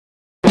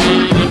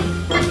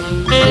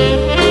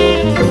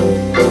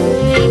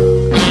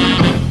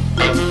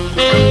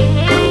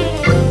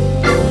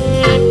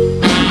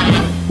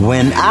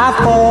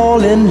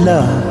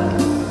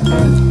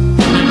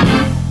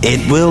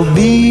it will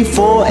be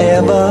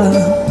forever,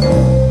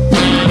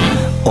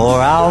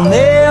 or I'll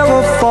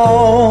never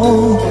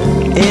fall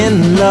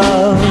in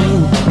love.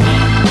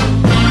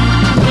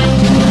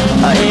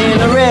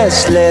 In a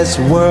restless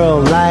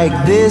world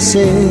like this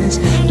is,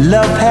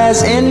 love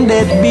has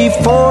ended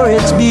before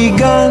it's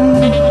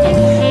begun.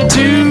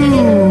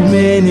 Too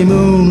many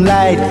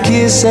moonlight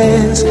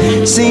kisses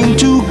seem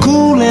to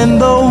cool in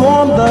the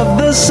warmth of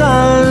the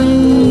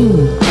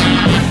sun.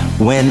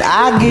 When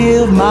I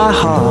give my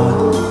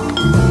heart,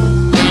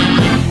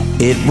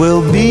 it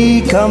will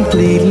be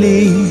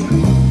completely,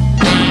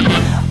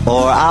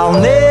 or I'll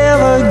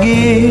never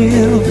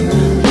give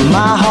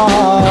my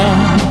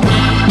heart.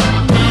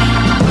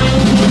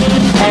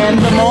 And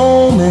the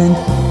moment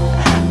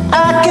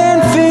I can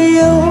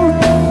feel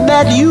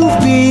that you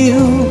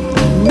feel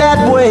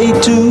that way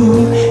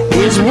too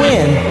is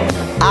when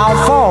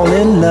I'll fall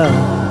in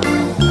love.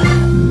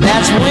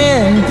 That's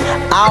when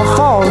I'll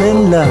fall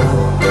in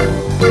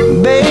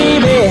love.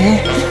 Baby,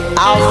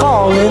 I'll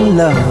fall in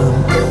love.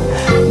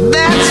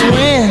 That's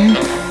when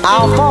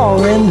I'll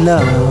fall in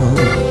love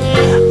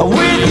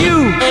with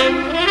you.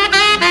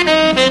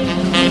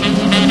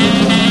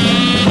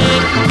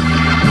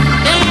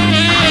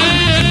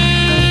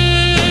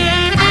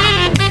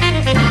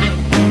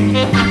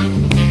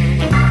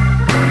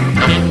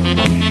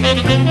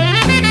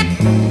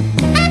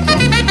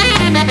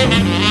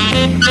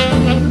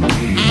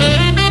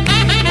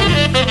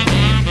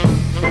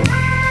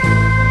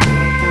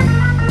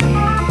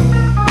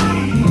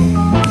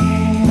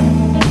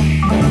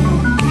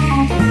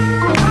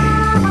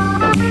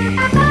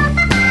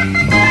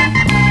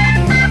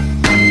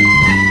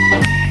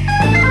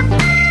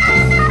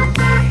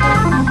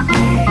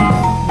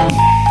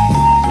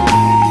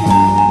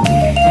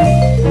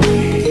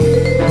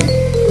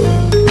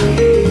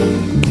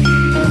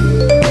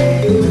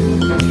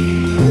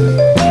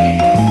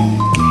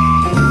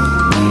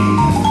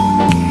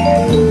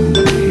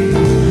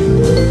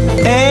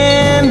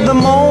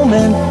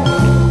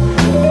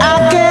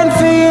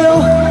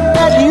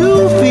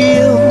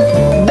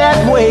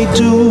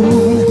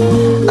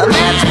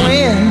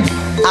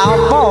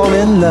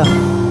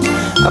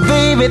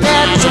 Baby,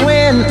 that's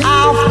when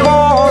I'll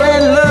fall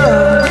in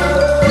love.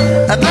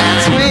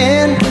 That's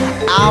when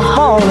I'll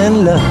fall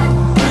in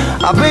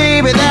love.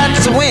 Baby,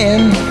 that's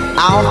when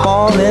I'll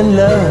fall in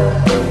love.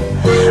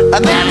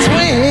 That's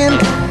when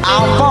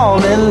I'll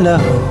fall in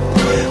love.